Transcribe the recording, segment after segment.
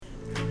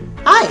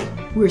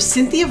We're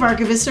Cynthia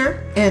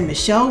Varkevisser and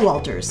Michelle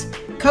Walters,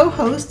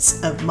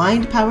 co-hosts of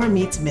Mind Power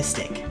Meets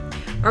Mystic.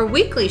 Our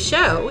weekly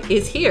show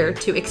is here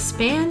to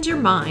expand your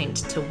mind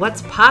to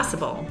what's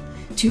possible,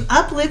 to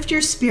uplift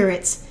your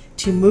spirits,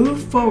 to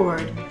move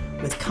forward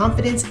with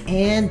confidence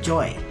and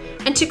joy,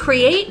 and to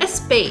create a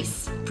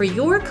space for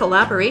your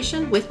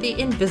collaboration with the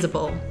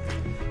invisible.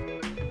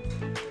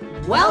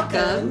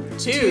 Welcome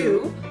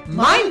to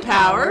Mind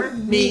Power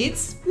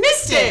Meets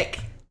Mystic.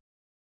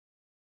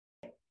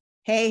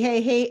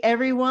 Hey,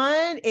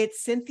 everyone.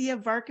 It's Cynthia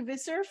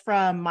Varkevisser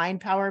from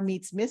Mind Power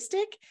Meets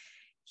Mystic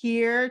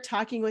here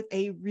talking with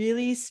a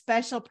really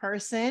special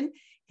person.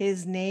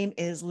 His name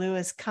is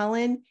Lewis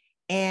Cullen,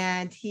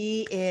 and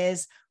he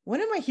is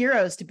one of my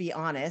heroes, to be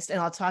honest, and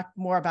I'll talk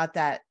more about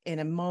that in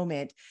a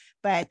moment.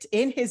 But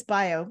in his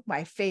bio,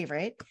 my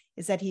favorite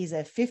is that he's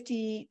a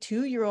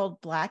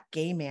 52-year-old Black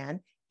gay man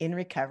in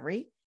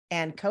recovery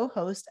and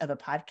co-host of a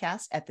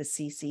podcast at the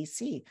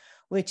CCC,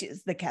 which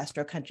is the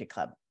Castro Country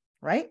Club,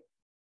 right?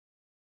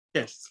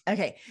 Yes.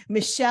 Okay.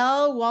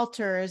 Michelle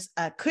Walters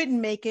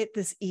couldn't make it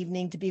this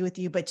evening to be with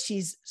you, but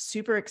she's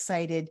super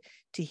excited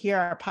to hear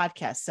our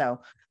podcast. So,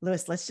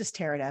 Lewis, let's just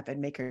tear it up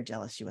and make her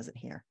jealous she wasn't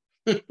here.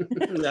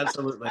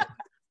 Absolutely.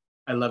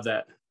 I love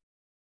that.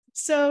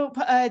 So,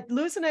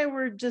 Lewis and I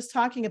were just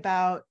talking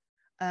about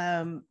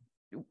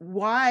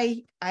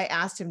why I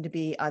asked him to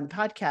be on the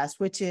podcast,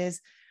 which is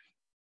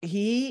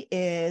he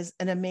is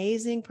an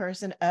amazing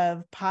person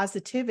of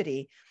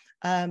positivity.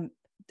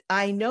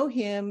 I know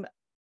him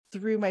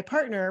through my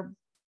partner,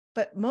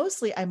 but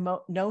mostly I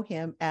know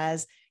him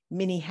as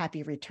Minnie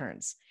Happy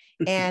Returns.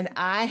 And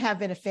I have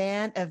been a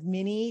fan of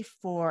Minnie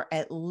for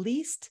at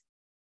least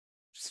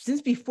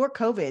since before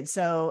COVID.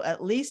 So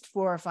at least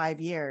 4 or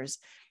 5 years.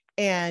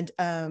 And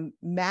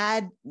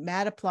mad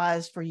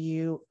applause for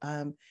you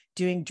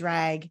doing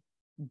drag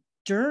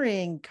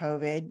during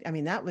COVID. I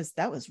mean, that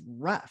was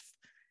rough.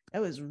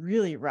 That was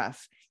really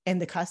rough. And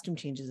the costume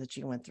changes that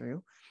you went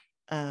through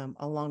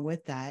along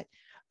with that.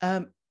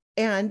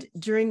 And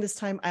during this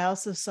time, I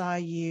also saw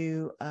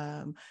you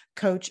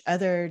coach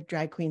other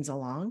drag queens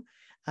along,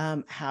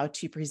 how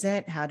to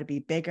present, how to be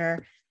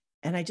bigger.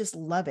 And I just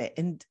love it.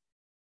 And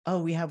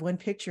we have one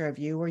picture of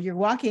you where you're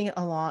walking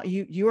along.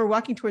 You were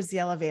walking towards the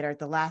elevator at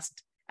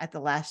not the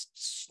last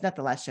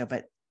show,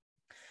 but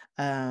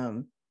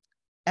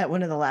at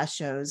one of the last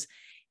shows.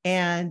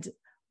 And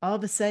all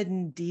of a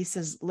sudden, Dee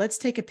says, "Let's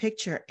take a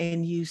picture."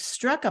 And you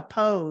struck a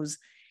pose.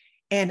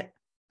 And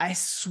I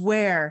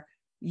swear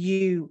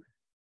you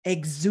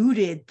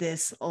exuded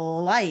this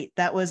light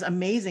that was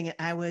amazing.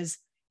 I was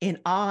in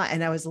awe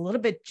and I was a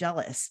little bit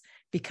jealous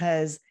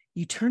because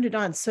you turned it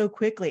on so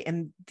quickly.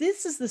 And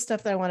this is the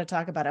stuff that I want to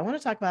talk about. I want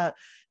to talk about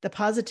the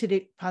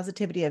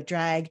positivity of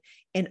drag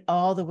in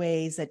all the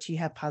ways that you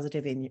have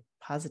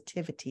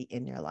positivity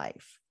in your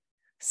life.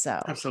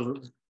 So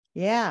absolutely.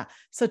 Yeah.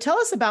 So tell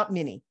us about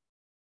Minnie.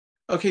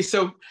 Okay.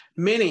 So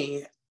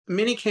Minnie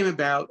came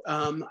about,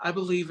 I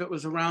believe it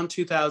was around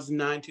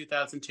 2009,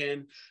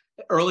 2010,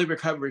 early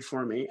recovery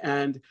for me.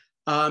 And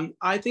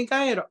I think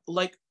I had,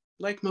 like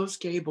most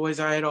gay boys,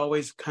 I had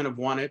always kind of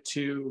wanted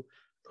to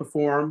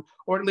perform,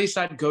 or at least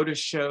I'd go to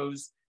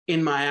shows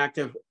in my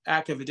active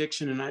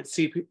addiction and I'd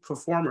see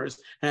performers,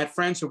 and I had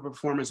friends who were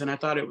performers, and I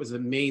thought it was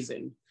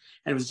amazing.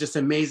 And it was just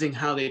amazing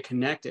how they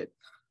connected.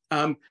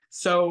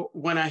 So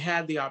when I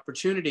had the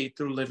opportunity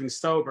through Living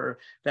Sober,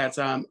 that's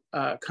a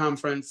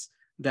conference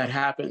that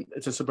happened.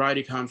 It's a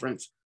sobriety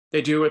conference.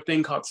 They do a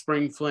thing called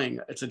Spring Fling.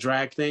 It's a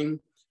drag thing.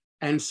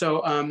 And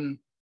so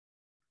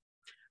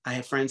I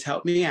had friends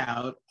help me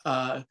out.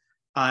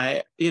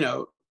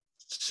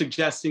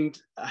 Suggesting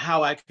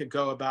how I could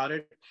go about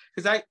it.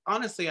 Because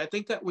I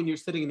think that when you're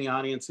sitting in the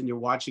audience and you're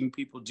watching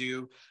people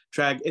do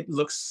drag, it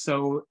looks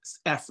so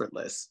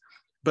effortless.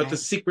 But The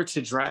secret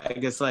to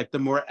drag is like the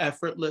more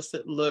effortless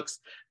it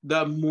looks,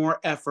 the more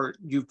effort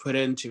you put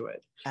into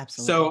it.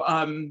 Absolutely.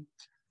 So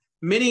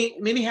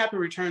Minnie Happy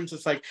Returns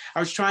is like, I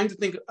was trying to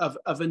think of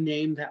a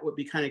name that would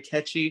be kind of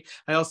catchy.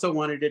 I also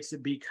wanted it to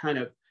be kind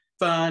of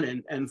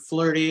fun and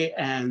flirty.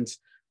 And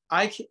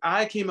I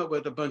came up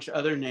with a bunch of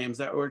other names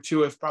that were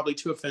probably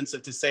too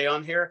offensive to say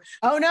on here.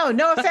 Oh,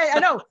 no offense.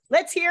 No,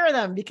 let's hear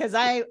them because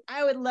I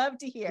would love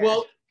to hear.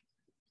 Well,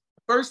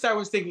 first I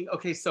was thinking,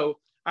 okay, so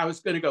I was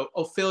going to go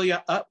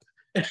Ophelia Up,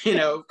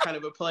 kind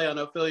of a play on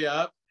Ophelia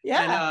Up.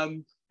 Yeah.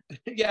 And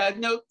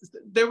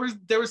there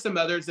were some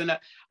others, and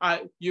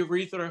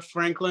Urethra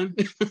Franklin.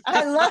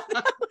 I love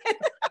that.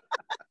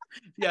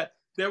 Yeah,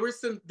 there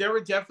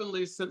were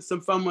definitely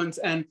some fun ones,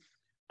 and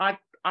I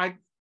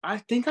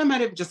think I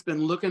might have just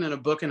been looking at a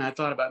book and I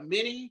thought about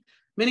Minnie,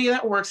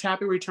 that works,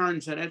 Happy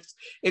Returns, and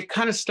it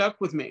kind of stuck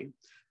with me.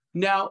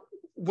 Now,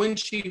 when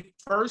she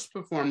first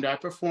performed, I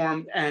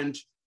performed, and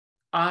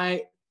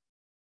I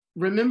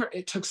remember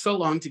it took so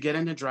long to get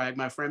into drag.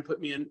 My friend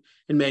put me in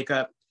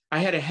makeup. I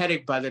had a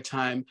headache by the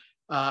time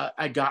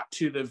I got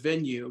to the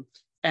venue,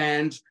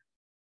 and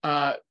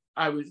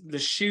the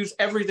shoes,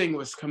 everything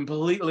was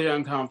completely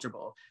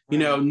uncomfortable.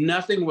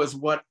 Nothing was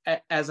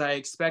as I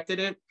expected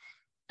it.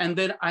 And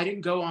then I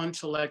didn't go on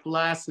to like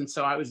last. And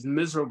so I was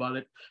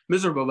miserable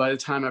by the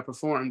time I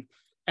performed.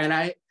 And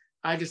I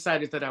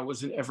decided that I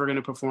wasn't ever going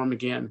to perform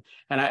again.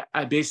 And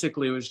I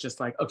basically was just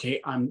like,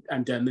 okay, I'm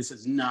done. This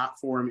is not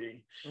for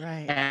me.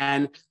 Right.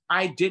 And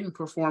I didn't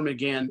perform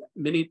again.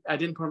 I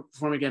didn't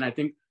perform again, I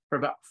think, for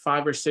about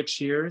 5 or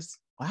 6 years.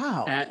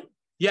 Wow. And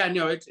yeah,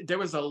 no, there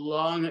was a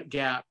long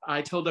gap.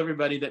 I told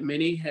everybody that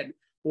Minnie had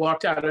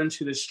walked out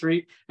onto the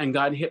street and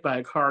gotten hit by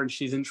a car and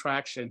she's in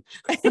traction.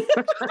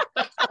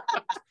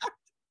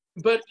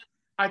 But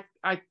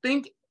I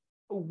think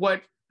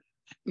what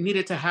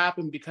needed to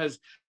happen, because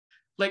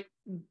like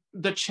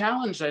the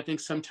challenge I think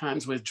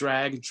sometimes with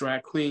drag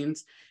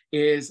queens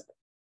is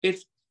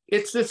it's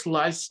this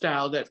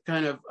lifestyle that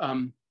kind of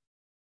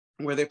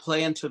where they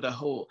play into the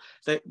whole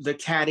the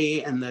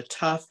catty and the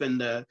tough and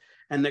the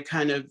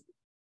kind of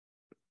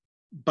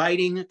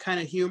biting kind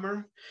of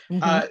humor.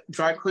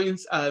 Drag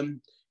queens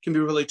can be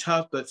really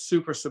tough but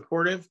super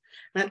supportive.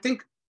 And I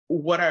think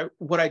what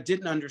I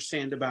didn't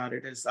understand about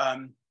it is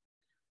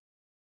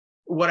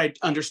what I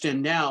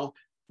understand now,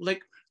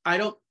 like I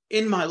don't,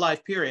 in my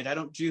life period, I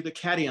don't do the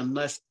catty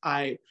unless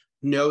I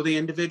know the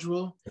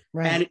individual.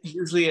 Right. And it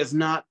usually is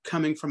not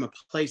coming from a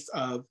place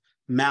of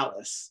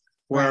malice,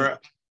 where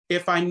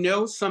if I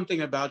know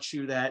something about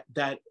you that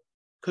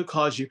could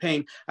cause you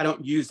pain, I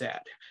don't use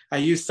that. I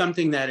use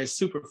something that is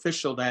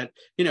superficial, that,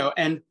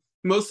 and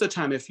most of the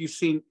time, if you've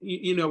seen,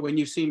 when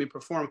you see me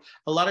perform,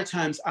 a lot of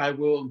times I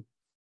will,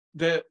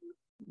 the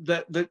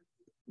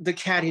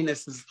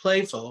cattiness is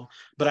playful,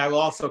 but I will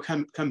also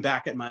come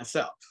back at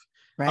myself.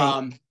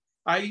 Right.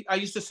 I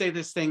used to say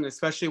this thing,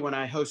 especially when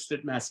I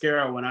hosted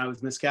Mascara, when I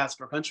was Miss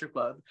Casper Country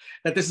Club,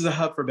 that this is a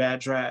hub for bad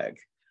drag.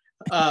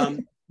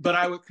 But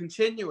I would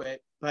continue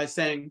it by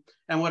saying,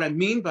 and what I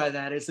mean by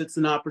that is it's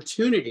an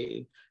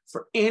opportunity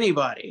for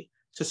anybody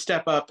to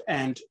step up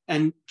and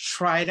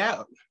try it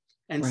out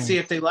and see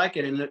if they like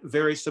it, in a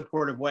very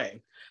supportive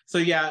way. So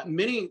yeah,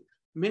 Minnie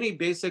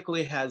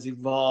basically has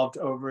evolved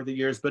over the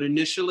years, but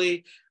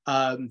initially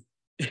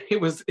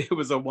it was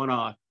a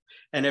one-off,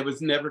 and it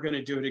was never going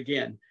to do it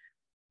again.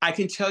 I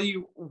can tell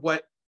you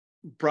what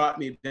brought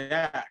me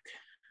back.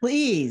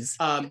 Please.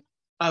 A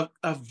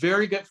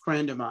very good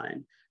friend of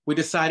mine, we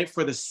decided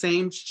for the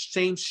same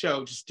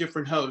show, just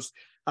different hosts,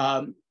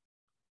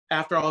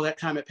 after all that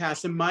time had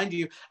passed. And mind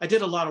you, I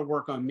did a lot of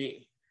work on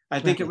me. I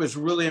think it was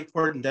really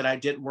important that I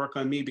did work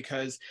on me,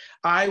 because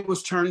I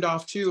was turned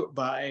off too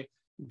by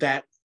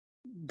that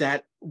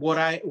what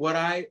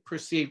I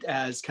perceived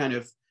as kind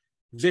of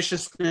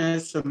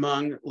viciousness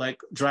among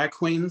like drag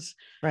queens.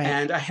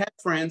 And I had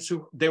friends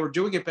who, they were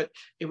doing it, but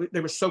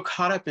they were so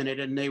caught up in it,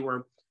 and they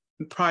were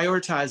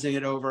prioritizing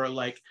it over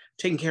like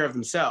taking care of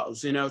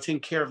themselves,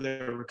 taking care of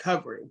their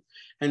recovery.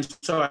 And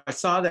so I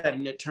saw that,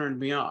 and it turned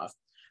me off.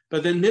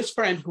 But then this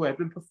friend who had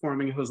been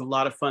performing, it was a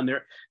lot of fun.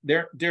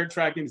 Their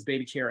drag name is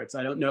Baby Carrots.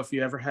 I don't know if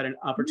you ever had an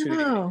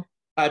opportunity. No.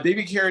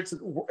 Baby Carrots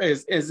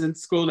is in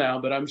school now,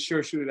 but I'm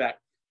sure she'll be back.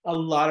 A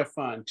lot of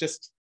fun,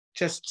 just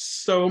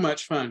so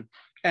much fun.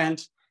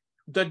 And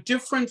the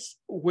difference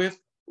with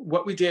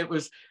what we did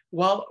was,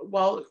 while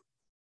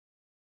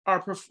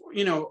our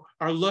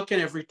look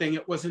and everything,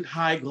 it wasn't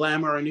high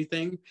glamour or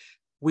anything.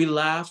 We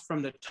laughed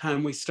from the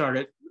time we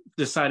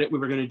decided we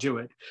were going to do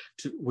it.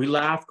 We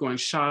laughed going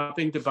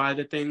shopping to buy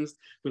the things.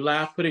 We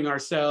laughed putting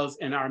ourselves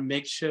in our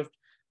makeshift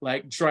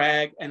like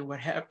drag and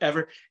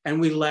whatever, and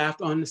we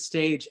laughed on the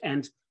stage.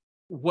 And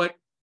what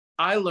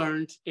I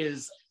learned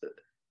is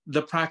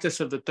the practice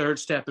of the third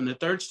step. And the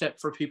third step,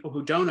 for people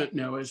who don't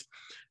know, is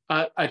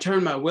I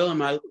turn my will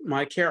and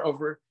my care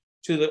over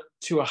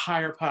to a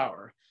higher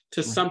power,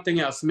 to something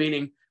else,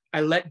 meaning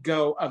I let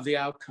go of the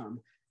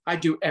outcome. I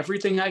do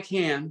everything I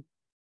can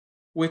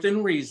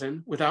within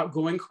reason, without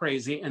going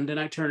crazy, and then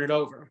I turn it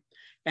over.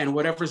 And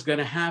whatever's going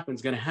to happen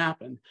is going to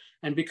happen.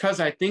 And because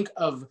I think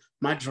of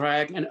my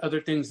drag and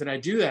other things that I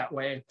do that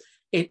way,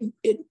 it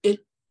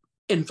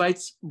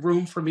invites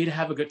room for me to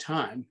have a good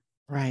time.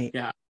 Right.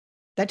 Yeah.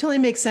 That totally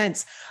makes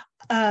sense.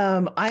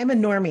 I'm a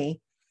normie,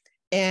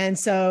 and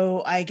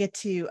so I get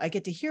to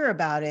hear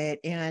about it,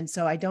 and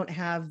so I don't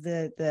have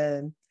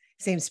the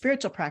same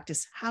spiritual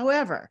practice.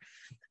 However,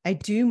 I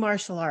do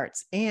martial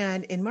arts,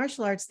 and in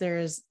martial arts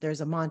there's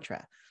a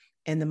mantra,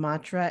 and the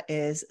mantra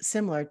is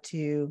similar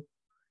to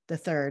the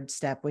third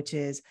step, which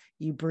is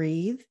you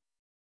breathe,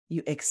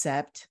 you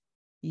accept,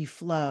 you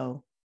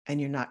flow,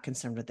 and you're not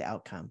concerned with the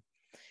outcome.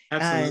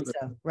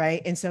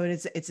 Absolutely. And so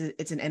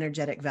it's an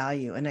energetic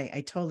value, and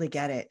I totally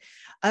get it.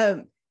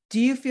 Do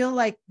you feel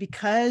like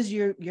because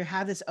you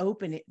have this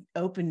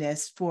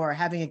openness for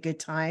having a good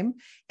time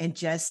and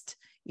just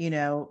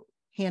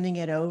handing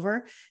it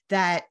over,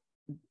 that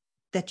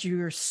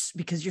you're,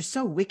 because you're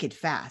so wicked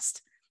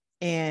fast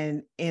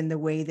and in the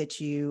way that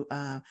you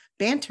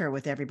banter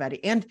with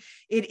everybody, and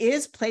it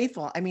is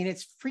playful. I mean,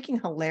 it's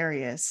freaking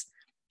hilarious,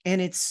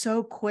 and it's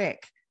so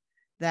quick.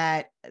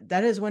 That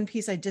is one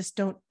piece I just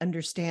don't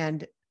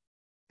understand.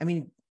 I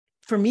mean,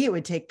 for me, it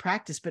would take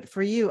practice, but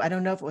for you, I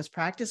don't know if it was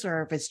practice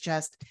or if it's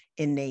just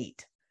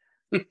innate.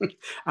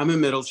 I'm a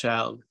middle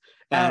child.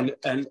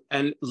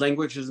 and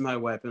language is my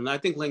weapon. I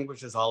think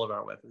language is all of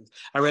our weapons.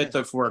 I read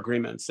the 4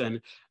 agreements,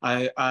 and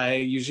I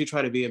usually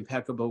try to be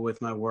impeccable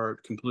with my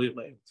word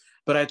completely.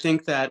 But I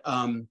think that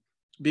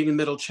being a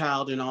middle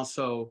child, and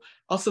also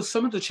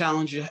some of the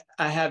challenges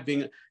I have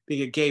being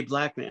a gay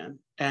Black man,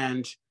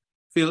 and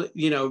feel,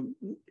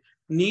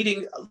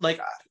 needing, like,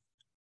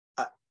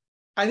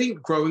 I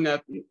think growing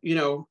up,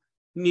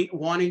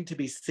 wanting to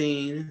be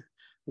seen,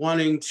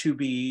 wanting to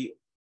be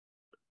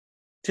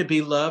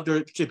loved,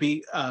 or to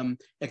be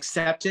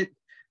accepted.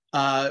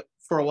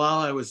 For a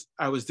while,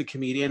 I was the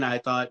comedian. I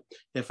thought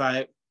if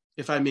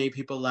I made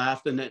people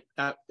laugh, then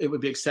it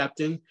would be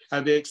accepting.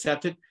 I'd be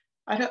accepted.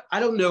 I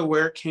don't know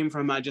where it came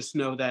from. I just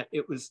know that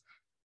it was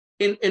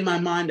in my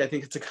mind. I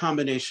think it's a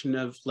combination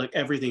of like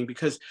everything,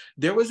 because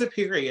there was a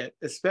period,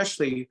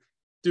 especially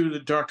through the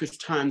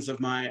darkest times of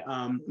my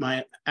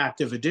my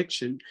active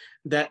addiction,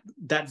 that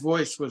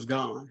voice was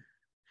gone.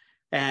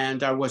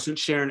 And I wasn't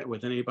sharing it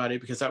with anybody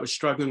because I was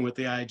struggling with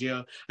the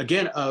idea,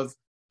 again, of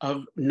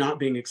not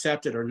being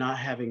accepted, or not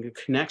having a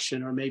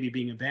connection, or maybe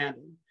being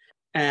abandoned.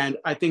 And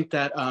I think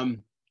that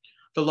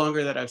the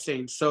longer that I've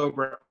stayed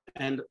sober,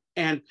 and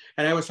I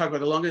always talk about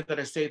the longer that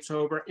I stayed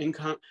sober in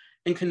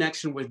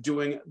connection with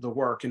doing the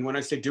work. And when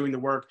I say doing the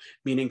work,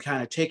 meaning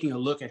kind of taking a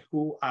look at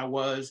who I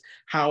was,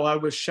 how I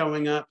was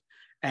showing up,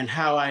 and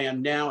how I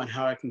am now, and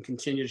how I can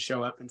continue to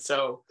show up. And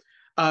so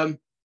I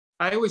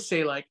always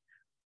say, like,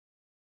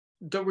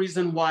 the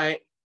reason why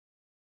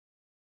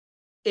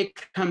it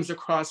comes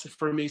across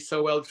for me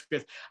so well is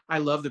because I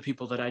love the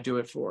people that I do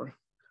it for.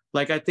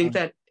 Like, I think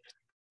that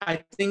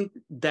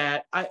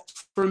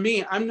for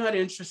me, I'm not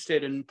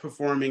interested in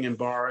performing in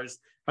bars.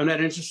 I'm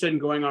not interested in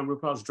going on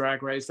RuPaul's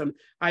Drag Race.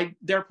 I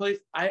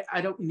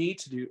don't need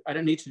to do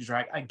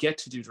drag. I get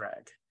to do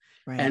drag.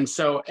 Right. And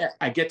so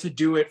I get to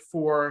do it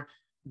for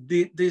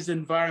these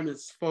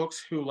environments,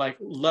 folks who like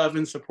love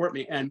and support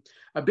me. And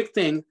a big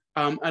thing,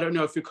 I don't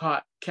know if you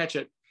catch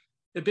it,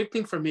 the big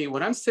thing for me,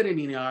 when I'm sitting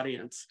in the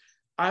audience,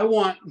 I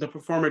want the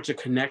performer to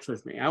connect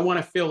with me. I want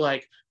to feel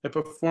like the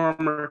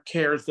performer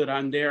cares that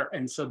I'm there.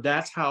 And so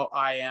that's how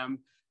I am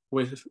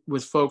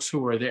with folks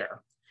who are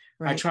there.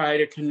 Right. I try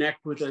to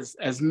connect with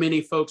as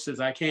many folks as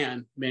I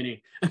can.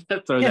 Many,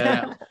 throw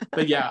that out.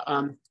 But yeah,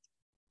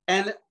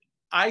 and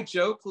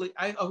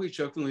I always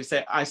jokingly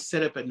say, I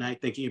sit up at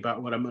night thinking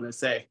about what I'm going to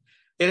say.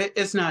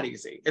 It's not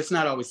easy. It's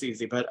not always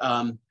easy. But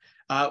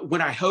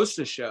when I host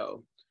a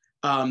show,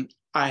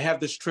 I have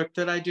this trick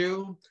that I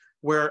do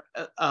where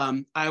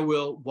I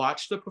will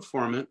watch the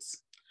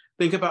performance,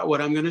 think about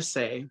what I'm going to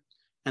say,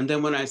 and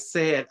then when I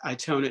say it, I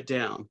tone it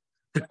down.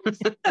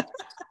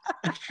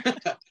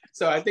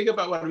 So I think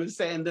about what I'm going to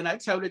say, and then I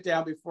tone it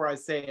down before I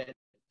say it.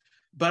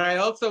 But I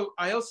also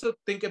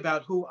think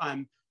about who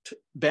I'm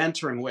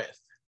bantering with.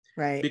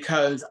 Right.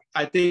 Because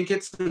I think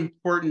it's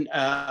important.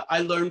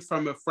 I learned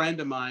from a friend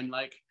of mine,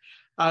 like,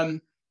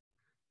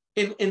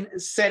 in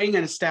setting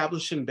and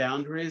establishing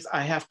boundaries,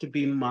 I have to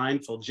be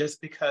mindful. Just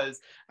because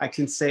I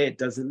can say it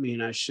doesn't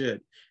mean I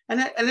should.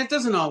 And it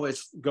doesn't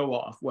always go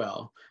off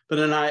well. But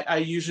then I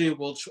usually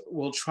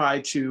will try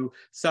to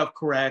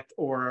self-correct,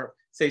 or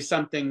say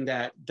something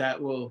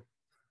that will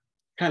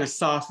kind of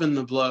soften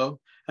the blow.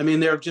 I mean,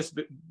 there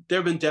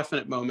have been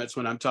definite moments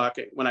when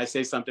I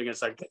say something,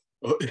 it's like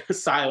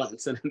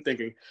silence, and I'm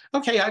thinking,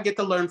 okay, I get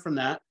to learn from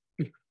that.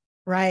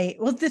 Right.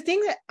 Well, the thing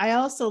that I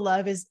also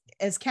love is,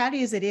 as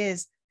catty as it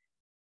is,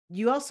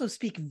 you also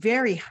speak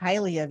very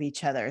highly of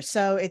each other.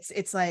 So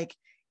it's like,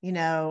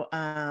 meow,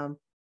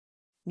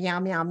 meow,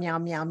 meow,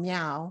 meow,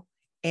 meow.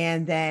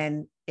 And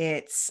then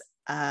it's,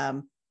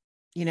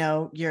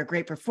 you're a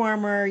great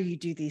performer. You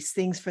do these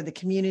things for the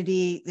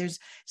community.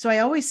 So I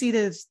always see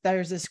there's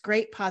this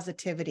great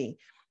positivity.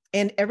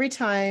 And every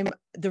time,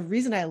 the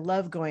reason I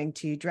love going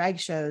to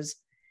drag shows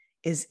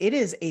is it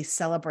is a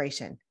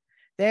celebration.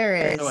 There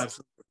is,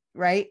 absolutely.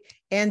 Right.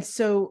 And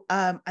so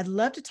I'd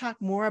love to talk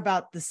more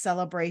about the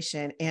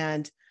celebration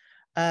and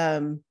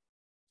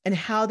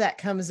how that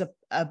comes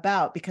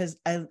about, because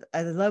I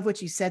love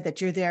what you said, that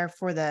you're there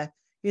for the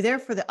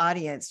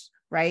audience,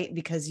 right?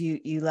 Because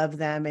you love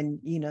them, and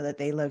you know that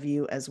they love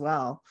you as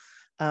well.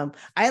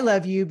 I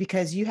love you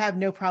because you have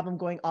no problem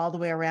going all the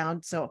way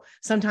around. So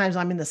sometimes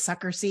I'm in the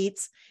sucker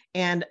seats,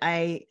 and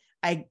I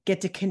get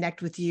to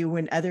connect with you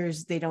when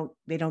others, they don't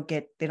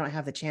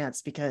have the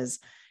chance, because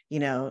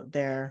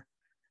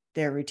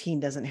their routine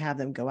doesn't have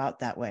them go out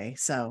that way.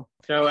 So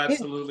no,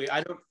 absolutely.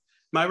 That's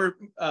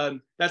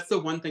the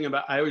one thing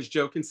about, I always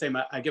joke and say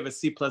I give a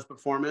C+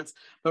 performance,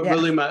 but yeah.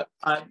 Really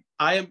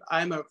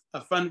I'm a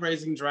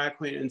fundraising drag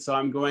queen. And so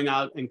I'm going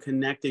out and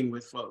connecting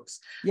with folks.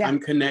 Yeah. I'm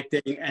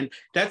connecting, and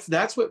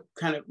that's what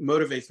kind of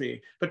motivates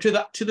me. But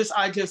to this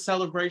idea of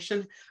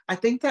celebration, I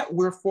think that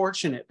we're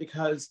fortunate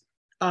because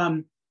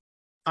I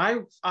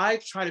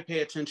try to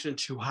pay attention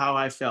to how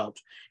I felt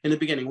in the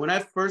beginning. When I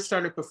first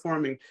started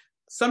performing,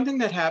 something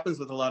that happens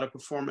with a lot of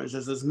performers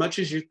is, as much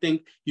as you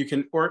think you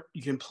can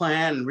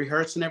plan and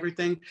rehearse and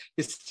everything,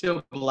 you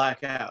still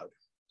black out.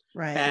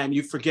 Right. And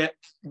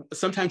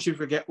sometimes you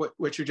forget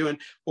what you're doing,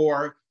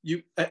 or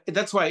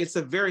that's why it's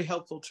a very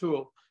helpful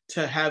tool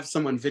to have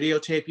someone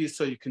videotape you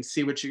so you can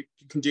see what you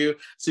can do,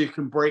 so you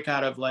can break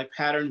out of like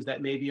patterns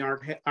that maybe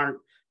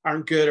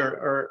aren't good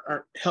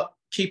or help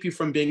keep you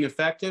from being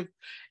effective.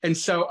 And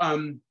so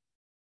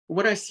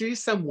when I see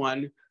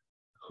someone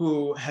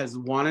who has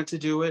wanted to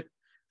do it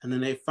and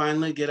then they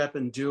finally get up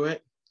and do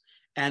it,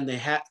 and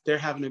they're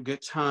having a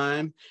good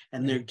time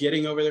and they're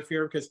getting over their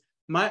fear, because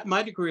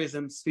my degree is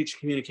in speech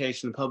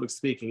communication and public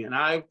speaking, and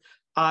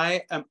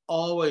I am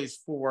always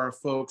for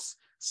folks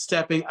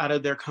stepping out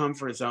of their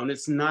comfort zone.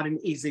 It's not an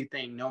easy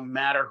thing, no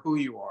matter who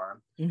you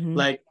are. Mm-hmm.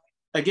 Like,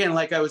 again,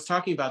 like I was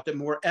talking about, the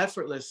more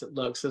effortless it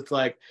looks, it's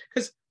like,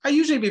 because I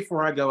usually,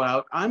 before I go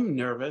out, I'm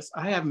nervous.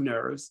 I have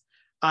nerves.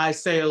 I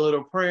say a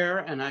little prayer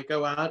and I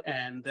go out,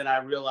 and then I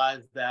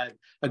realize that,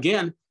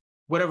 again,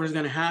 whatever's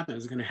going to happen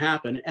is going to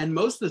happen. And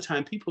most of the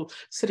time, people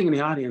sitting in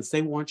the audience,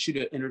 they want you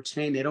to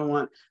entertain. They don't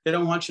want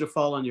you to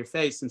fall on your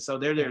face. And so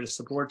they're there to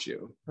support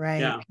you. Right.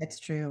 Yeah. That's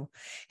true.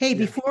 Hey,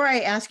 before I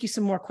ask you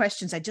some more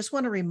questions, I just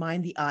want to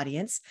remind the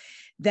audience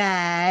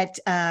that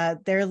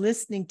they're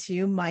listening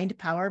to Mind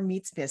Power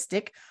Meets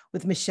Mystic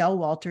with Michelle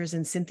Walters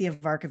and Cynthia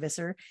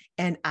Varkevisser.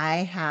 And I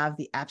have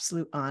the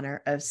absolute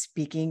honor of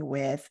speaking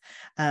with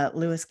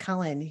Lewis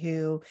Cullen,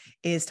 who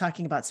is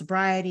talking about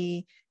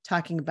sobriety,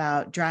 talking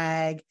about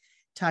drag,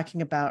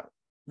 talking about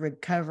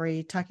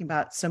recovery, talking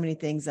about so many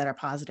things that are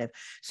positive.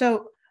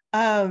 So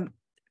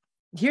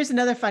here's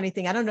another funny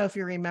thing. I don't know if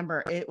you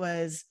remember, it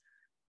was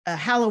a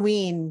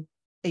Halloween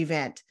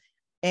event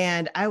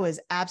and I was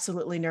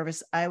absolutely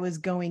nervous. I was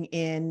going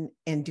in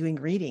and doing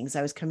readings.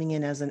 I was coming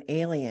in as an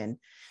alien.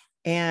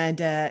 And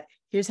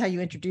here's how you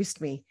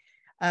introduced me.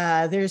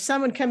 There's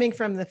someone coming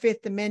from the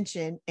fifth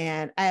dimension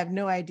and I have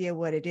no idea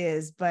what it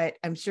is, but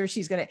I'm sure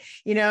she's going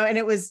to, and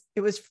it was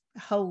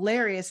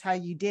hilarious how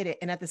you did it.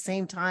 And at the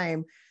same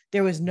time,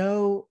 there was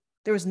no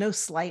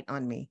slight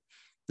on me.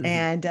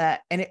 Mm-hmm.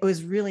 And it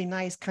was really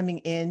nice coming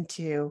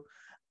into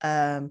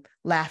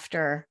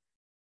laughter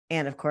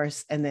and of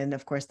course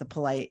the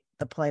polite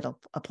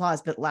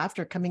applause,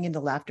 but coming into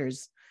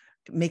laughter's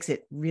makes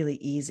it really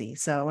easy.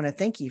 So I want to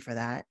thank you for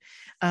that.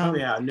 Oh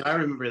yeah, no, I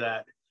remember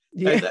that.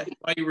 Yeah.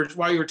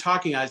 While you were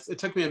talking, it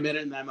took me a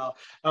minute, and I'm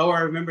I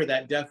remember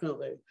that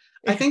definitely.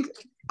 I think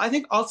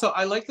also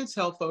I like to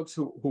tell folks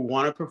who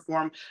want to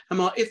perform,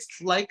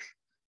 it's like,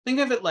 think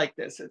of it like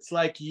this. It's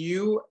like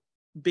you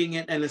being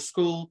in a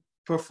school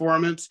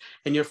performance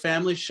and your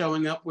family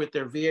showing up with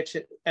their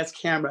VHS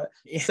camera,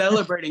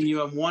 celebrating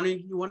you and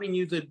wanting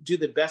you to do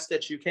the best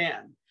that you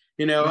can,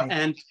 right.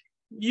 And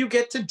you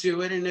get to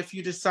do it. And if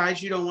you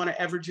decide you don't want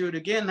to ever do it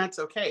again, that's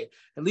okay.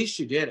 At least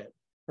you did it.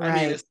 Right.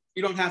 I mean,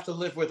 you don't have to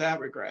live with that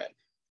regret.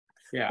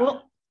 Yeah.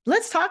 Well,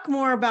 let's talk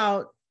more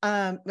about,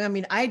 I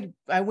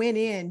went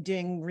in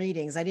doing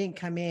readings. I didn't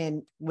come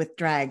in with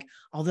drag,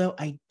 although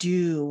I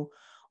do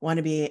want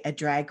to be a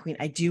drag queen.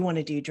 I do want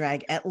to do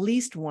drag at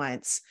least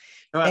once.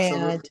 Oh,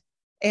 absolutely.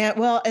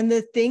 And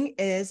the thing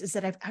is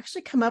that I've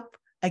actually come up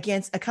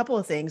against a couple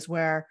of things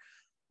where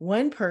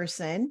one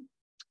person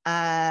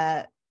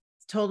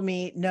told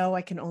me, no,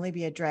 I can only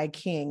be a drag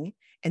king.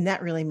 And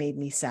that really made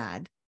me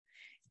sad.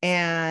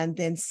 And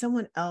then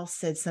someone else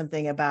said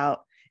something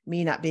about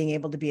me not being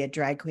able to be a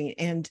drag queen.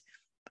 And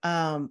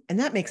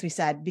that makes me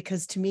sad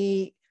because to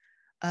me,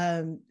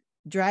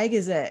 drag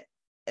is a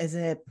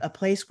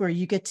place where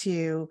you get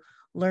to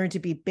learn to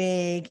be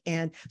big.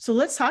 And so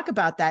let's talk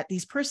about that.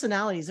 These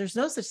personalities, there's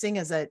no such thing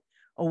as a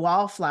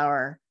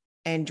wallflower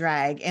and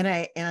drag.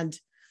 And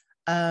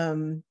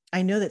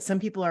I know that some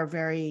people are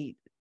very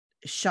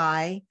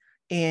shy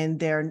in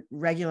their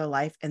regular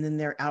life and then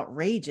they're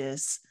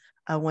outrageous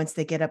once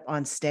they get up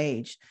on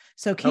stage.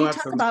 So can you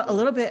talk about a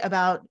little bit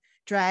about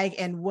drag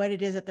and what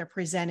it is that they're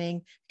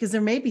presenting? Because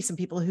there may be some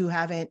people who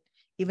haven't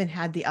even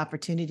had the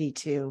opportunity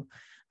to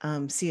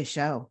see a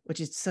show, which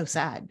is so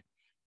sad.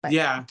 But,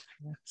 yeah.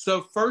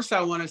 So first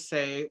I want to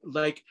say,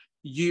 like,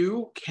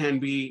 you can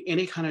be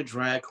any kind of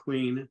drag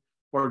queen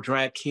or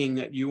drag king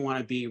that you want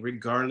to be,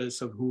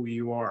 regardless of who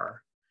you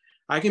are.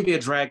 I can be a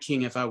drag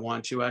king if I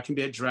want to. I can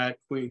be a drag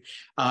queen.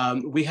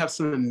 We have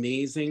some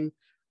amazing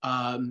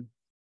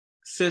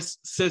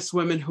cis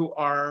women who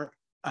are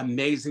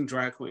amazing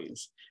drag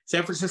queens.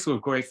 San Francisco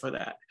is great for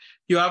that.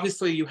 You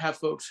have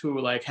folks who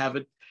like have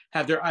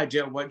their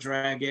idea of what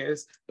drag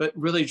is, but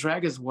really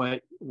drag is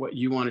what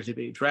you want it to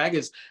be. Drag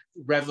is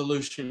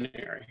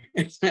revolutionary.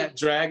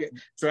 drag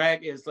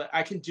is like,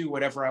 I can do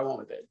whatever I want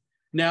with it.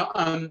 Now,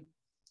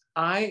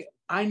 I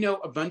know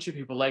a bunch of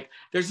people, like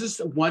there's this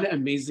one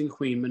amazing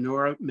queen,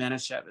 Menorah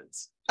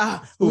Manischewitz.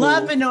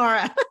 Love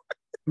Menorah.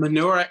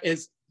 Menorah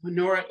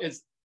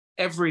is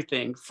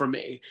everything for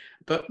me,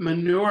 but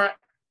Menorah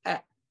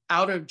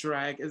out of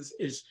drag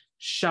is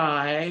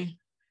shy,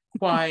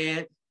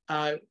 quiet,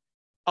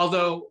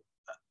 although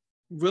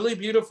really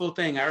beautiful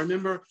thing. I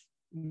remember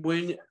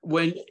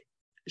when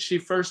she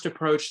first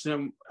approached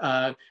him,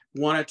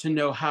 wanted to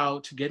know how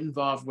to get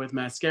involved with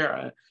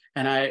mascara,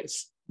 and I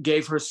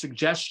gave her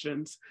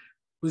suggestions,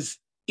 was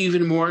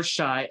even more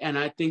shy. And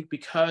I think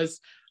because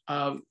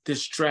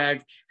this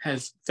drag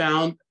has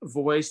found a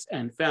voice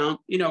and found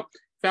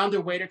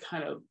a way to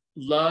kind of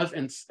love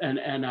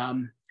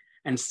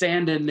and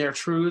stand in their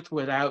truth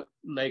without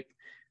like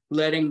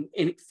letting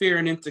fear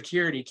and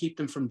insecurity keep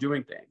them from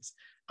doing things.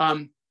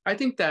 I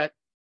think that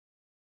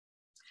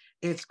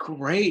it's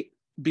great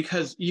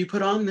because you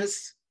put on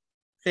this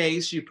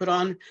face, you put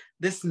on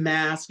this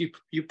mask,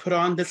 you put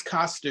on this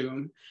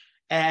costume,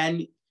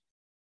 and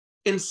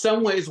in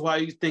some ways, why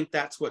you think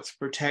that's what's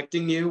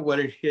protecting you, what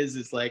it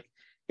is like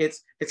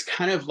it's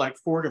kind of like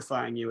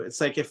fortifying you. It's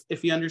like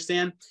if you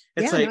understand,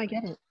 it's like, no, I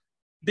get it.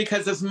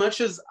 Because as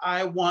much as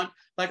I want,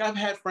 like I've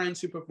had friends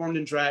who performed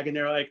in drag and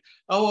they're like,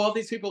 oh, all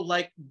these people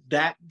like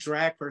that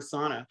drag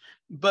persona.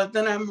 But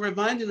then I'm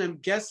reminding them,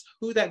 guess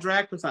who that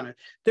drag persona?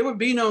 There would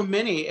be no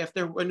Minnie if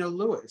there were no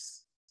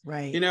Lewis.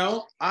 Right. You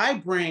know, I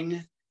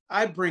bring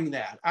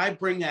that.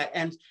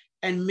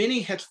 And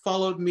Minnie has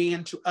followed me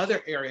into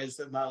other areas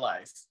of my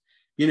life.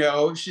 You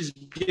know, she's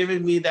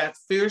given me that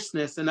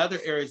fierceness in other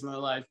areas of my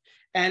life.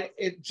 And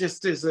it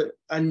just is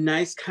a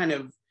nice kind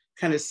of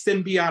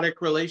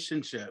symbiotic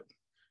relationship.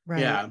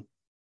 Right. Yeah.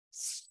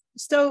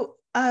 So,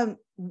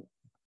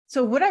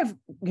 so what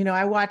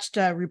I watched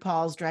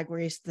RuPaul's Drag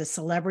Race, the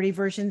celebrity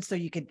version, so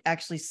you could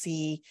actually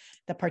see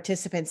the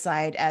participant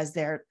side as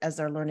they're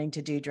learning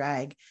to do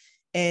drag,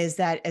 is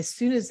that as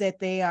soon as that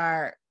they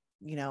are,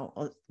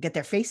 get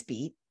their face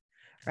beat,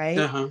 right?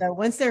 Uh-huh. So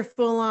once they're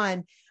full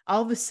on,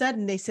 all of a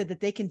sudden they said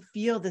that they can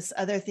feel this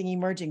other thing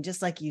emerging,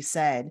 just like you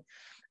said.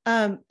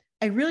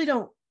 I really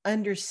don't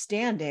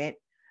understand it.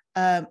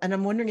 And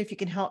I'm wondering if you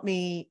can help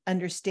me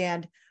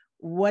understand,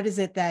 what is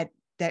it that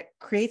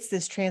creates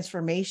this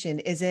transformation?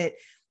 Is it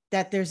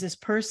that there's this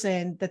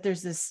person, that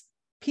there's this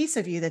piece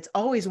of you that's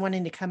always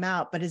wanting to come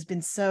out, but has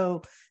been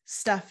so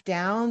stuffed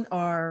down?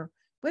 Or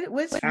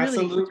what's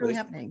really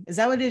happening? Is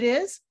that what it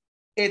is?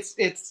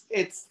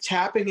 It's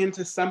tapping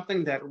into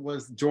something that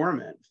was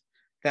dormant,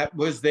 that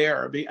was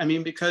there. I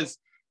mean, because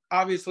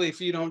obviously if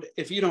you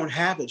don't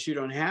have it, you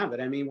don't have it.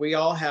 I mean, we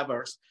all have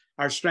our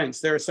strengths.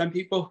 There are some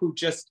people who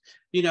just,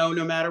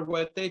 no matter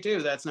what they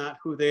do, that's not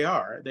who they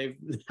are. They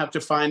have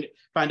to find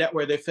out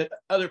where they fit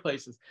other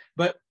places.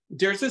 But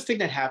there's this thing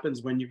that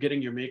happens when you're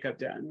getting your makeup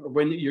done, or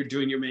when you're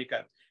doing your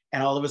makeup,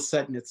 and all of a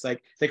sudden it's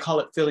like, they call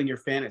it filling your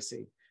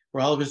fantasy,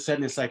 where all of a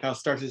sudden it's like, I'll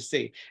start to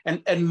see.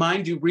 And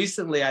mind you,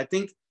 recently, I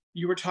think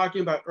you were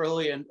talking about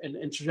early in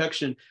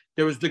introduction,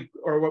 there was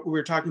what we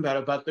were talking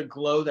about the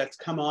glow that's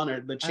come on,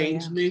 or the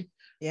change in me.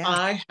 Yeah.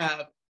 I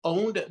have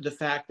owned the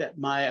fact that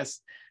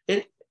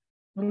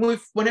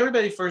when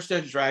everybody first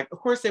does drag, of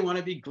course they want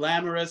to be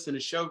glamorous and a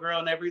showgirl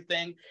and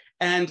everything,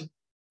 and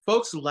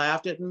folks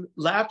laughed at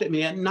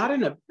me, and not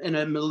in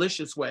a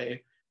malicious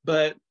way,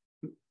 but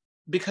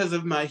because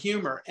of my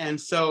humor.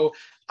 And so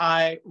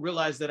I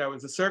realized that I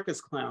was a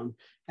circus clown,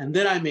 and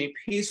then I made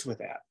peace with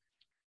that.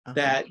 Uh-huh.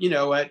 That, you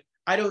know what,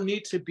 I don't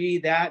need to be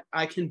that.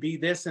 I can be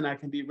this, and I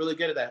can be really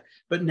good at that.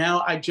 But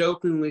now I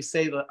jokingly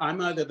say that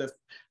I'm either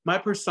my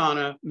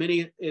persona,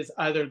 Minnie, is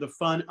either the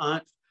fun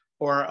aunt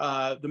or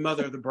the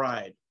mother of the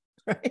bride.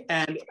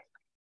 Right.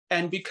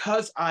 And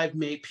because I've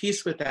made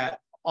peace with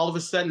that, all of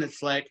a sudden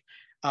it's like,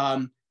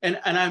 and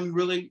I'm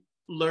really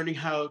learning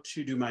how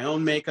to do my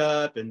own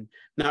makeup and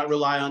not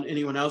rely on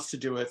anyone else to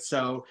do it.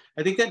 So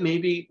I think that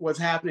maybe what's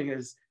happening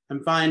is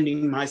I'm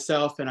finding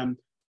myself, and I'm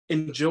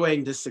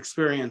enjoying this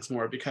experience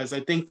more, because I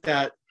think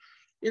that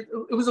it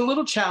was a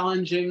little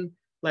challenging,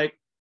 like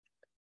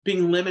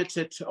being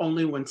limited to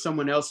only when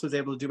someone else was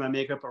able to do my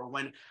makeup, or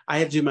when I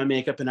had to do my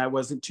makeup and I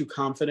wasn't too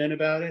confident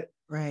about it.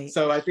 Right.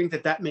 So I think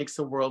that makes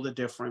a world of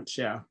difference.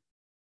 Yeah.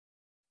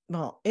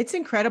 Well, it's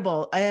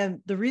incredible.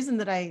 The reason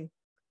that I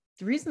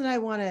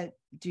want to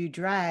do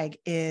drag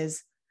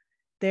is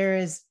there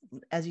is,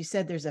 as you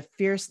said, there's a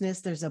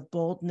fierceness, there's a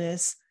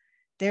boldness,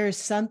 there's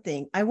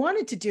something. I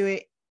wanted to do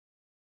it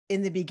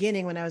in the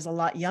beginning when I was a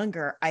lot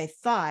younger, I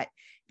thought,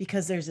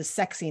 because there's a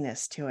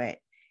sexiness to it.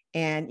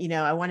 And,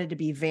 I wanted to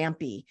be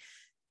vampy.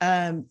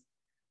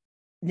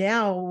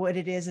 Now what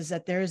it is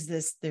that there's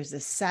this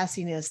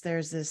sassiness,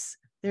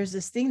 there's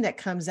this thing that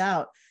comes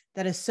out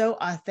that is so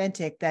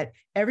authentic that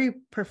every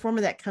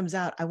performer that comes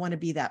out, I want to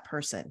be that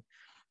person.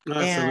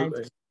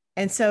 Absolutely.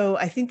 And so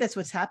I think that's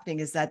what's happening,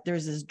 is that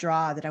there's this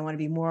draw that I want to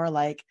be more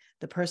like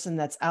the person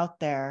that's out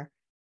there,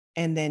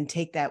 and then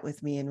take that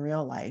with me in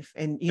real life.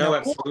 And,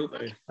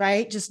 absolutely.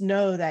 Right. Just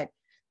know that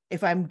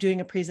if I'm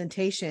doing a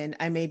presentation,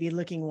 I may be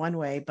looking one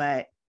way,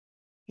 but,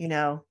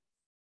 vampy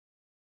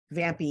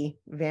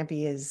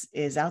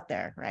is out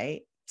there.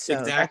 Right. So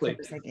exactly.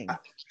 That's what I was thinking.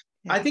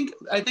 Yeah.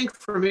 I think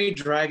for me,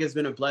 drag has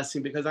been a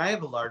blessing, because I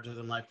have a larger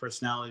than life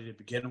personality to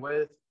begin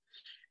with.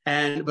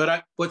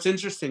 But what's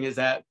interesting is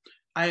that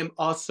I am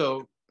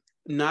also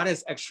not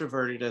as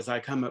extroverted as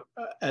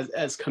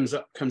comes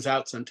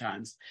out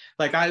sometimes.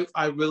 Like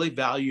I really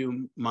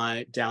value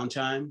my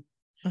downtime.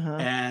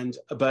 Uh-huh.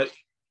 But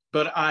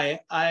I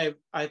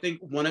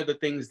think one of the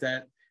things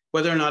that,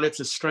 whether or not it's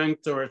a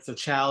strength or it's a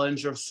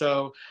challenge or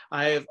so,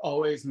 I have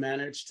always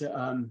managed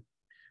to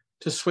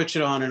switch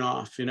it on and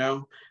off.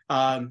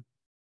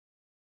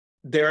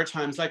 There are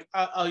times, like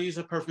I'll use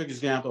a perfect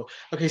example.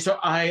 Okay, so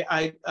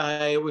I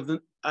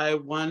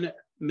won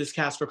Miss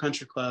Casper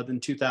Country Club in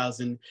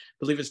 2000, I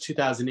believe it's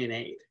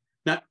 2008.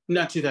 Not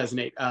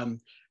 2008.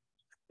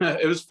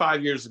 It was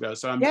 5 years ago.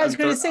 So I was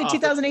going to say off.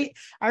 2008.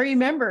 I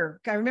remember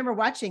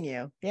watching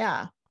you.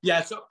 Yeah.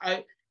 Yeah. So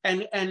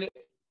and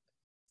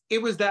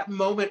it was that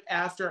moment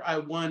after I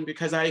won,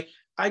 because I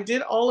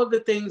did all of the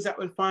things that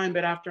were fine,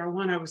 but after I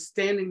won, I was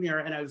standing there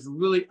and I was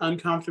really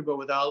uncomfortable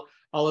with all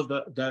of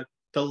the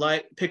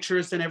light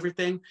pictures and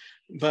everything.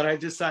 But I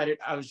decided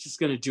I was just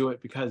going to do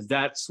it because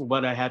that's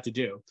what I had to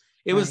do.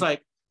 It was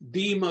like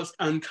the most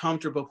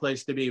uncomfortable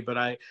place to be, but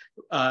I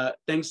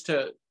thanks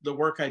to the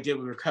work I did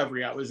with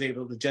recovery, I was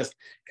able to just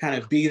kind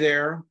of be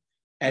there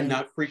and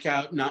not freak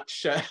out, not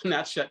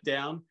shut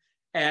down.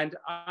 And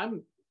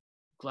I'm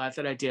glad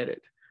that I did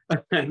it.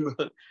 And,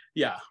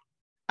 yeah,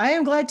 I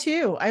am glad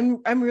too.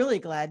 I'm really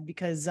glad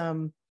because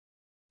I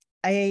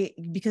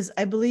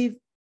believe,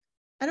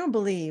 I don't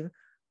believe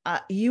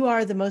you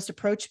are the most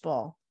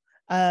approachable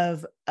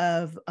of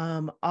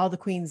all the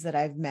queens that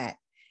I've met.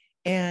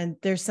 And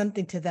there's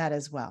something to that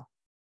as well.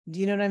 Do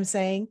you know what I'm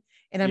saying?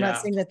 And I'm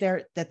not saying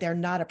that they're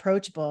not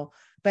approachable,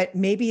 but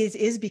maybe it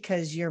is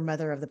because you're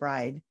mother of the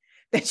bride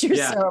that you're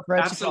so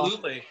approachable.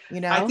 Absolutely.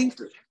 You know,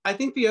 I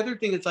think the other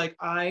thing is like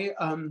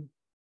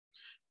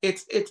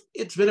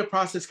it's been a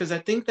process, because I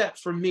think that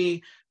for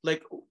me,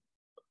 like,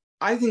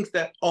 I think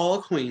that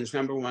all queens,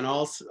 number one,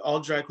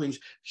 all drag queens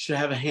should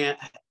have a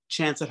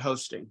chance at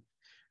hosting,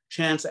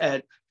 chance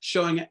at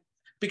showing it,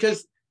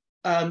 because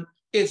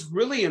it's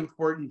really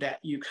important that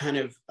you kind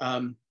of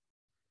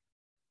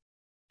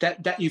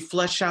that you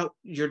flesh out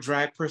your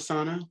drag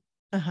persona.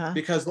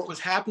 Because what was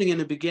happening in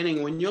the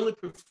beginning, when you only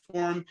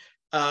perform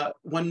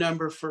one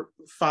number for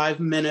 5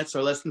 minutes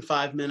or less than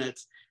 5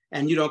 minutes,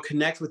 and you don't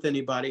connect with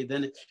anybody,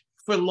 then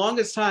for the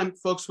longest time,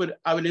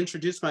 I would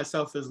introduce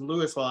myself as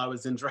Lewis while I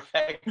was in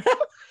drag.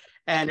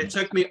 And it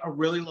took me a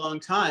really long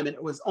time. And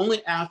it was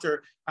only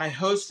after I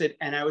hosted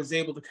and I was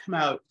able to come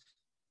out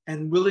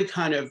and really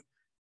kind of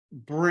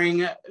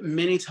bring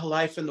Minnie to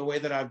life in the way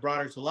that I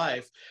brought her to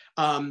life.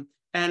 And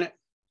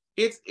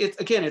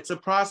it's a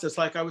process.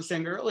 Like I was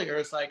saying earlier,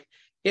 it's like,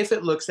 if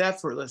it looks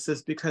effortless,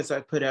 it's because I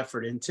put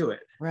effort into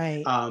it.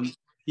 Right.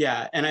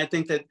 Yeah. And I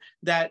think that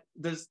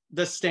the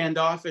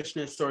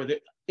standoffishness or the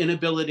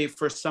inability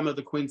for some of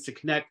the queens to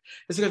connect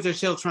is because they're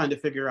still trying to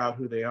figure out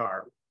who they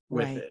are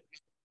with it.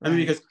 I mean,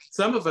 because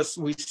some of us,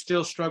 we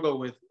still struggle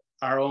with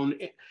our own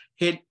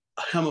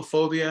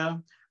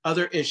homophobia,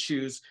 other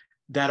issues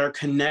that are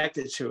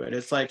connected to it.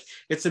 It's like,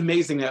 it's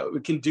amazing that we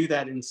can do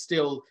that and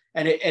still,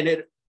 and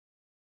it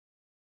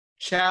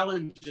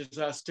challenges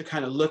us to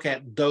kind of look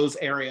at those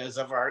areas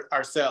of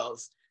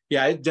ourselves.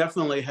 Yeah, it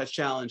definitely has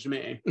challenged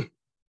me.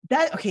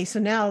 Okay, so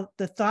now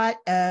the thought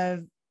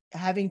of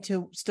having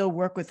to still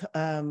work with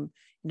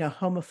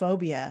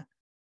homophobia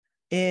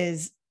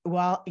is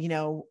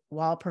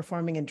while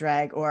performing in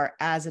drag or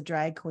as a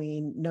drag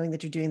queen, knowing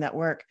that you're doing that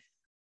work,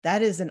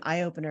 that is an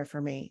eye-opener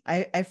for me.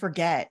 I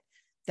forget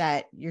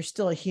that you're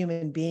still a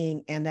human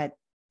being, and that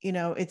you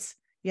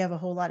have a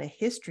whole lot of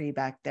history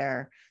back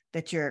there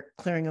that you're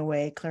clearing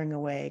away,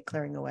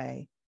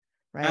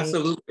 right?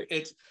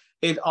 Absolutely.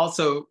 It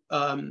also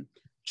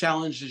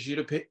challenges you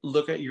to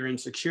look at your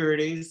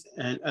insecurities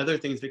and other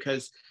things,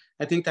 because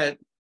I think that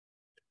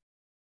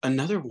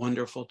another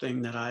wonderful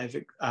thing that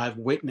I've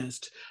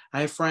witnessed,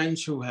 I have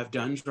friends who have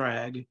done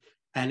drag,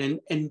 and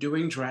in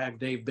doing drag,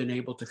 they've been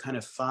able to kind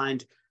of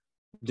find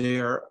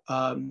their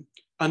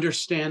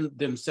understand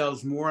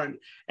themselves more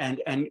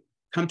and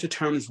come to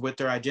terms with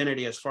their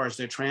identity as far as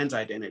their trans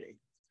identity.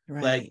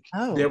 Right.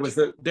 Like there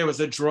was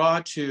a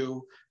draw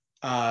to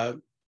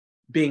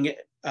being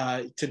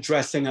to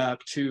dressing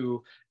up,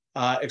 to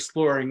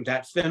exploring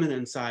that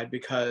feminine side,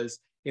 because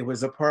it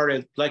was a part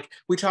of, like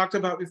we talked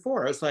about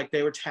before, it's like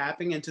they were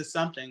tapping into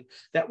something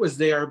that was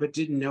there but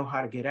didn't know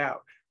how to get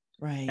out.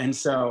 Right. And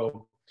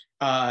so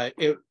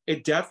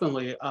it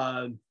definitely,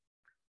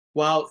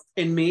 while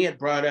in me it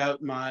brought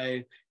out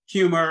my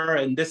humor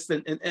and this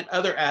and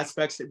other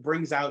aspects, it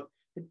brings out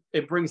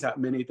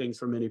many things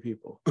for many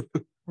people.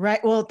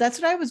 Right. Well,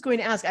 that's what I was going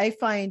to ask. I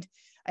find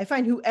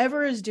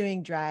whoever is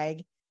doing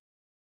drag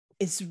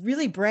is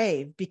really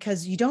brave,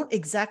 because you don't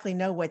exactly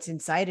know what's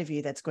inside of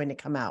you that's going to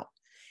come out.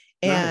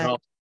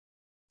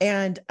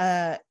 And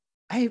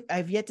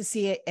I've yet to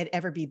see it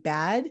ever be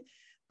bad.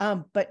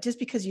 But just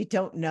because you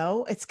don't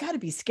know, it's got to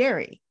be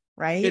scary,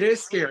 right? It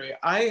is scary.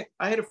 I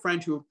had a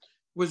friend who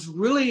was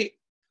really,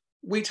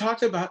 we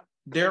talked about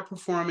their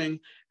performing,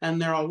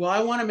 and they're all, well,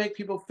 I want to make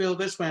people feel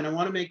this way, and I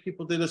want to make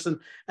people do this. And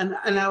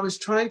I was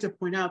trying to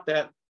point out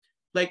that,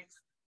 like,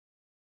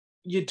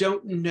 you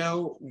don't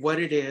know what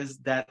it is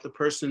that the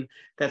person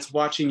that's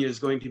watching you is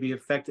going to be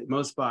affected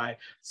most by.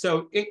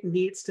 So it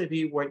needs to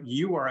be what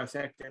you are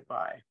affected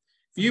by.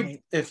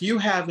 If you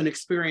have an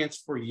experience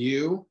for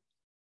you,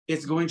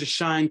 it's going to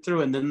shine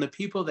through. And then the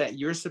people that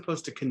you're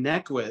supposed to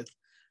connect with,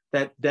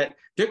 that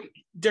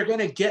they're going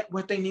to get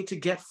what they need to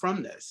get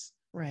from this.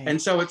 Right.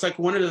 And so it's like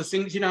one of those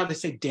things, how they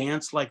say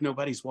dance like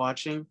nobody's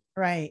watching.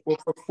 Right. Well,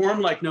 perform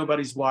like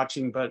nobody's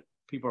watching, but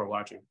people are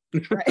watching.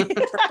 Right.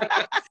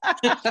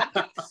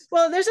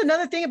 Well, there's the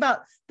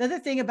other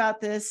thing about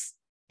this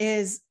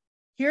is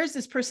here's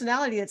this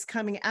personality that's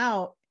coming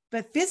out,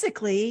 but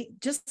physically,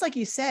 just like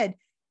you said,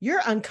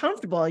 you're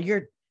uncomfortable.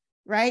 You're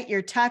right.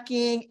 You're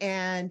tucking,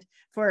 and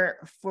for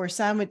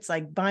some, it's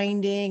like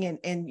binding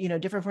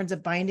and different forms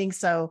of binding.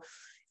 So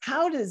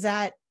how does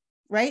that,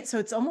 right? So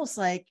it's almost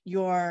like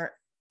your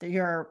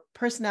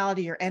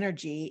personality, your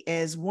energy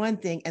is one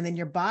thing, and then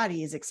your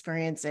body is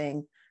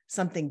experiencing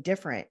something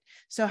different.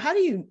 So how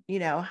do you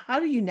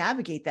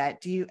navigate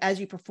that? Do you, as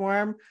you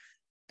perform,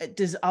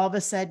 does all of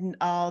a sudden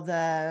all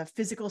the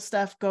physical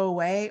stuff go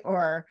away,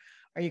 or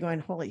are you going,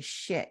 holy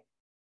shit,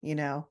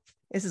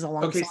 this is a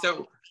long Okay, song.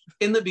 so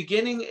in the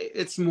beginning,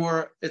 it's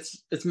more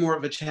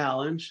of a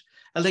challenge.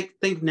 I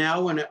think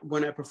now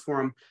when I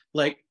perform,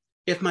 like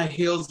if my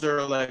heels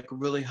are like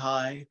really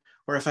high,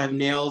 or if I have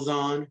nails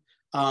on,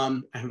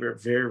 I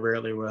very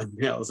rarely wear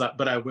nails,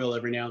 but I will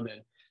every now and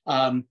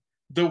then.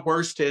 The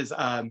worst is,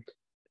 I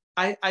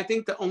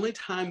think the only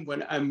time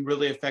when I'm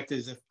really affected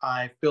is if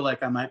I feel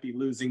like I might be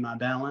losing my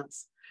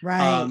balance.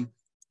 Right.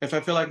 If I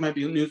feel like I might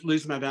be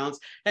losing my balance.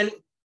 And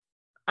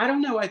I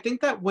don't know, I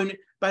think that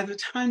by the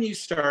time you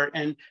start,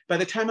 and by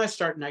the time I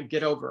start and I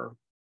get over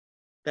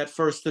that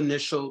first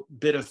initial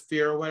bit of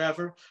fear or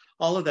whatever,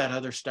 all of that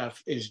other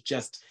stuff is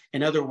just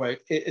another way.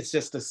 It's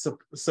just a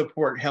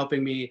support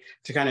helping me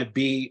to kind of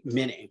be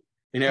Minnie,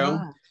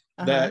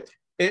 that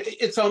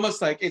it's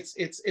almost like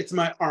it's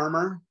my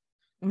armor.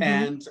 Mm-hmm.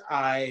 And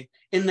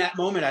in that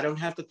moment, I don't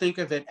have to think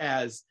of it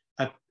as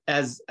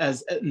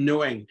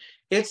annoying.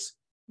 It's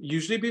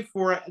usually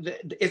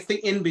it's the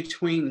in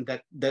between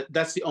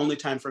that's the only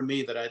time for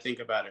me that I think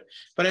about it.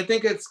 But I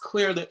think it's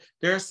clear that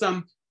there are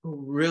some who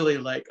really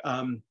like,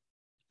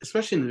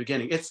 especially in the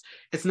beginning, it's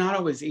not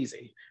always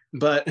easy.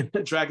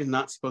 But drag is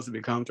not supposed to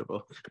be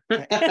comfortable.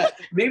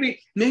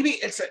 maybe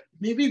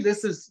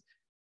this is,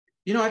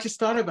 I just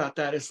thought about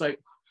that. It's like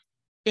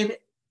in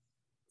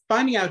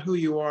finding out who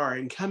you are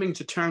and coming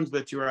to terms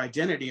with your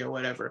identity or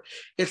whatever,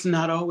 it's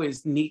not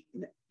always neat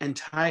and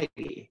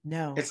tidy.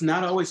 No. It's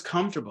not always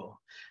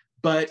comfortable,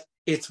 but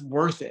it's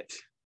worth it.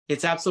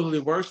 It's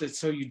absolutely worth it.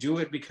 So you do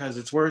it because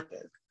it's worth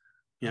it.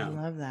 Yeah.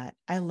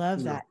 I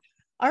love that.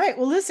 All right.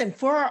 Well, listen,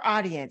 for our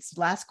audience,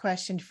 last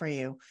question for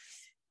you.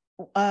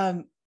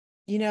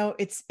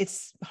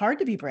 It's hard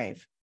to be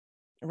brave,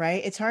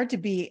 right? It's hard to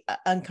be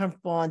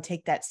uncomfortable and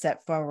take that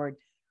step forward.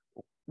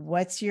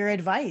 What's your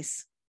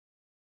advice?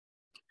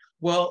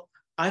 Well,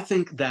 I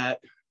think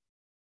that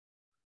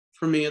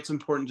for me, it's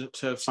important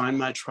to find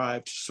my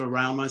tribe, to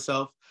surround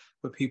myself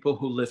with people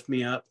who lift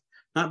me up,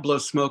 not blow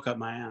smoke up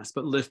my ass,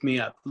 but lift me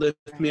up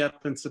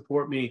and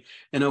support me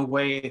in a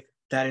way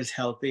that is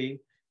healthy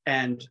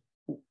and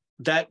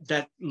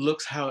that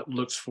looks how it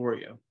looks for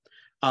you.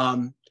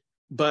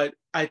 But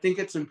I think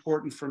it's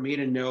important for me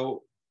to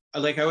know,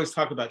 like I always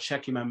talk about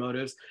checking my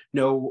motives,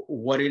 know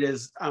what it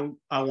is I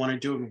want to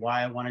do and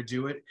why I want to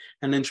do it,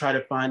 and then try to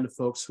find the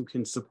folks who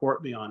can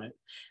support me on it,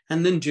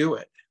 and then do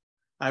it.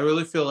 I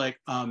really feel like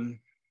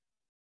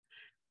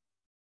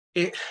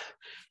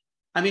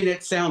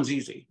it sounds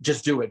easy,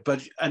 just do it.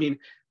 But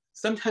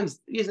sometimes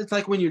it's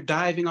like when you're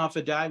diving off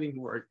a diving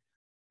board,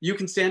 you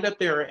can stand up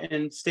there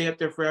and stay up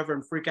there forever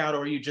and freak out,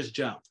 or you just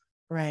jump.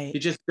 Right. You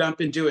just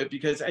jump and do it,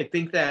 because I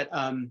think that,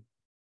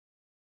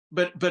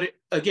 but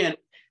again,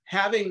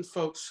 having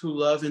folks who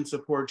love and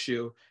support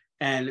you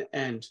and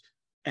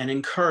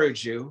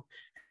encourage you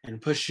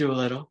and push you a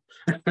little,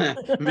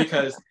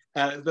 because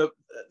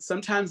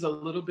sometimes a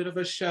little bit of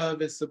a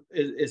shove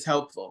is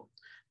helpful.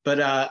 But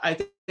I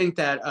think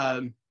that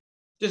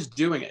just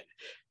doing it.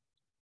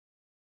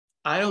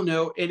 I don't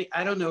know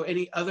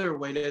any other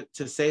way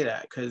to say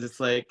that, because it's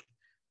like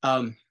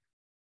I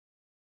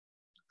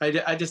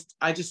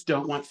just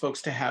don't want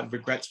folks to have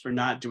regrets for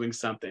not doing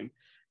something,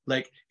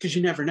 like, because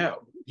you never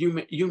know. You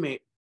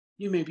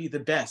may be the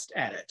best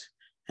at it,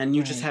 and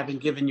you just haven't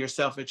given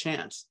yourself a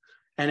chance.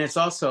 And it's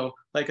also,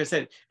 like I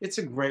said, it's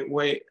a great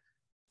way.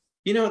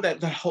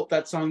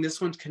 That song, this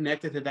one's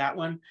connected to that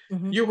one.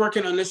 Mm-hmm. You're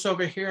working on this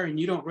over here, and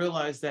you don't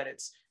realize that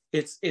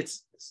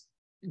it's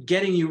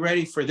getting you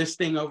ready for this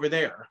thing over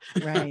there.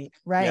 Right.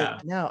 Yeah.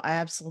 No,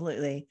 I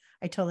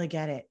totally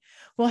get it.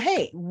 Well,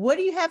 hey, what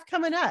do you have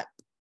coming up?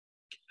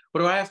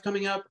 What do I have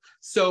coming up?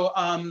 So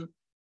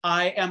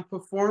I am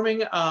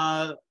performing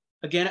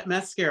again at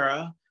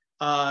Mascara.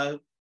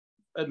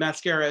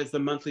 Mascara is the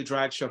monthly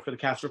drag show for the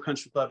Castro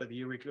Country Club at the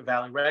Eureka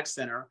Valley Rec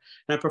Center.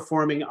 And I'm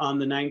performing on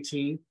the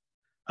 19th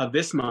of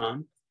this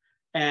month.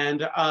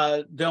 And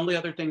the only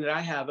other thing that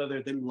I have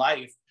other than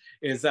life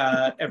is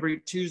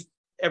every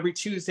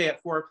Tuesday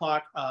at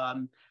 4:00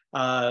 on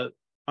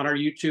our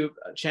YouTube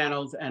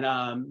channels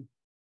and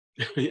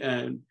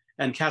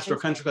Castro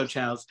Country Club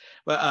channels.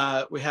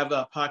 But we have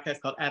a podcast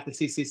called At the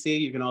CCC.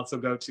 You can also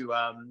go to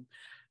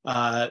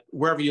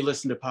wherever you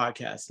listen to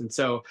podcasts. And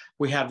so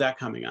we have that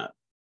coming up.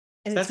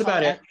 And that's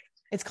about it.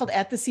 It's called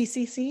At the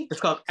CCC? It's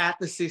called At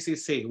the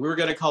CCC. We were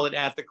going to call it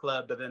At the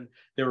Club, but then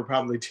there were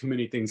probably too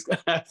many things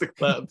at the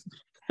club.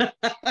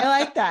 I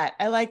like that.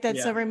 I like that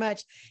Yeah. so very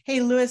much.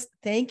 Hey, Louis,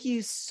 thank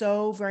you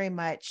so very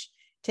much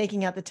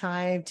taking out the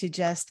time to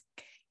just,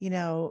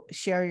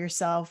 share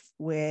yourself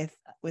with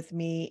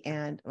me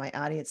and my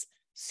audience.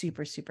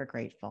 Super, super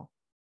grateful.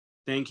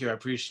 Thank you. I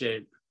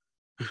appreciate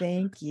it.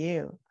 Thank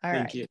you. All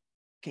Thank right. you.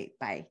 Okay,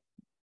 bye.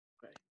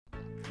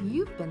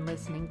 You've been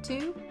listening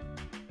to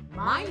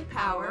Mind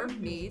Power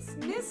Meets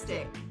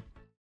Mystic.